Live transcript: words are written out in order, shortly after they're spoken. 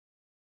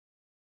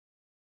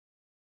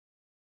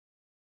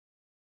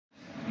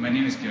My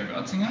name is Georg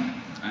Auzinger.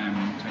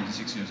 I'm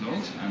 26 years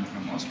old. I'm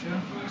from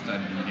Austria. I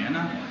studied in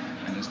Vienna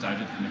and I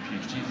started my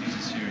Ph.D.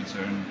 thesis here at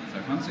CERN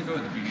 5 months ago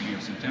at the beginning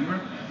of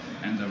September.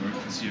 And I worked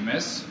for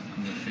CMS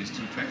on the Phase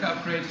 2 Tracker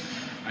upgrade.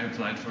 I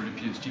applied for the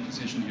Ph.D.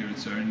 position here at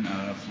CERN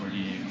for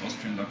the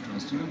Austrian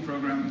Doctoral Student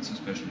Program. It's a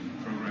special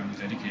program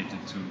dedicated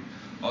to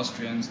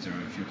Austrians. There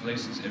are a few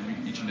places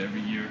each and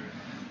every year.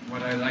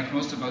 What I like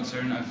most about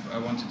CERN, I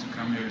wanted to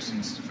come here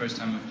since the first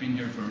time I've been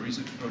here for a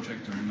research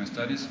project during my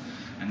studies,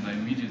 and I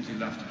immediately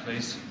loved the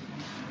place.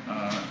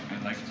 I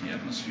like the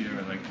atmosphere,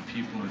 I like the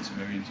people, it's a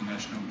very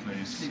international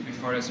place.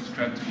 Before I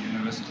subscribed to the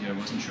university, I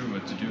wasn't sure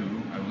what to do.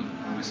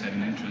 I always had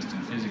an interest in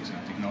physics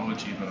and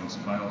technology, but also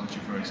biology,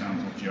 for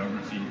example,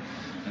 geography.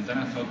 And then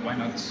I thought, why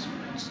not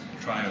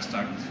try or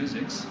start with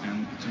physics?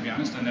 And to be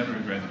honest, I never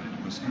regretted it.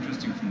 It was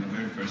interesting from the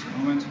very first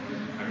moment.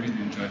 I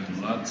really enjoyed it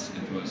a lot.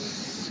 It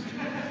was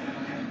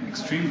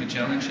extremely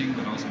challenging,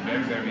 but also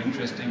very, very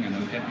interesting, and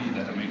I'm happy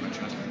that I made my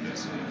choice with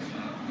this.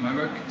 My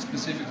work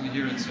specifically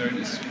here at CERN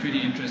is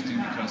pretty interesting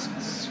because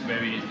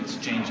it's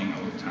changing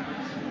all the time.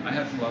 I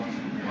have not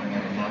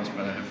a lot,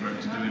 but I have work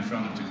to do in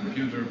front of the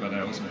computer, but I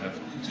also have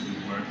to do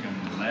work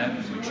in the lab,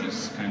 which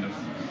is kind of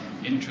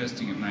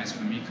interesting and nice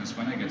for me, because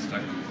when I get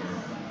stuck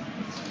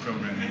with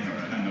programming, or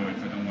I don't know,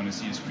 if I don't want to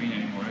see a screen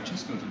anymore, I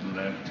just go to the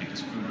lab, take a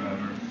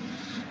screwdriver,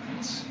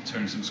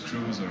 turn some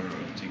screws, or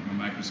take my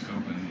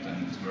microscope and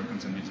work on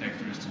some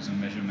detectors, do some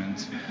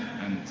measurements,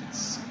 and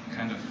it's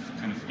kind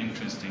of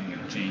interesting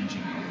and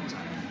changing all the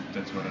time.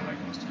 That's what I like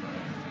most about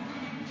it.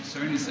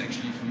 CERN is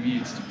actually, for me,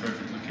 it's the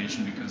perfect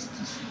location because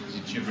the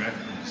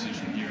geographical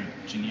position here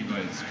at Geneva,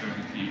 it's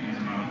perfectly in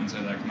the mountains.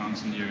 I like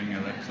mountaineering, I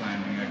like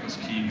climbing, I go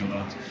skiing a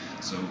lot.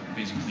 So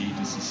basically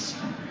this is,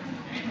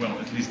 well,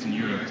 at least in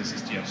Europe, this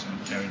is the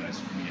absolute paradise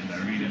for me, and I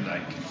really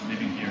like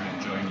living here,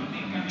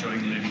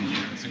 enjoying living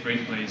here. It's a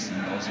great place,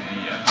 and also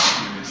the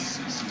atmosphere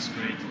is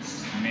great.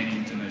 It's many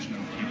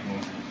international people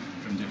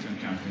from different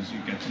countries. You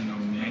get to know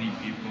many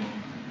people.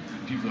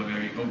 People are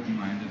very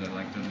open-minded. I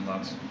like that a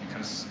lot,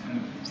 because in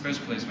the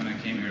first place when I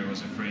came here I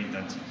was afraid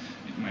that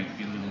it might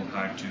be a little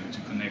hard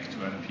to connect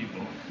to other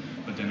people,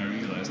 but then I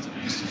realized that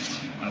most of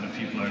the other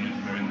people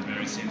were in the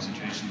very same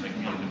situation like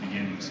me at the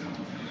beginning. So,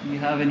 do you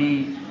have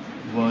any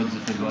words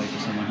of advice to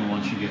someone who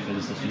wants to be a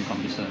physicist and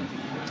come to CERN?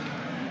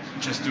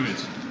 Just do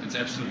it. It's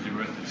absolutely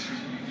worth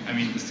it. I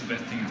mean, it's the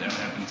best thing that's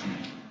ever happened to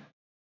me.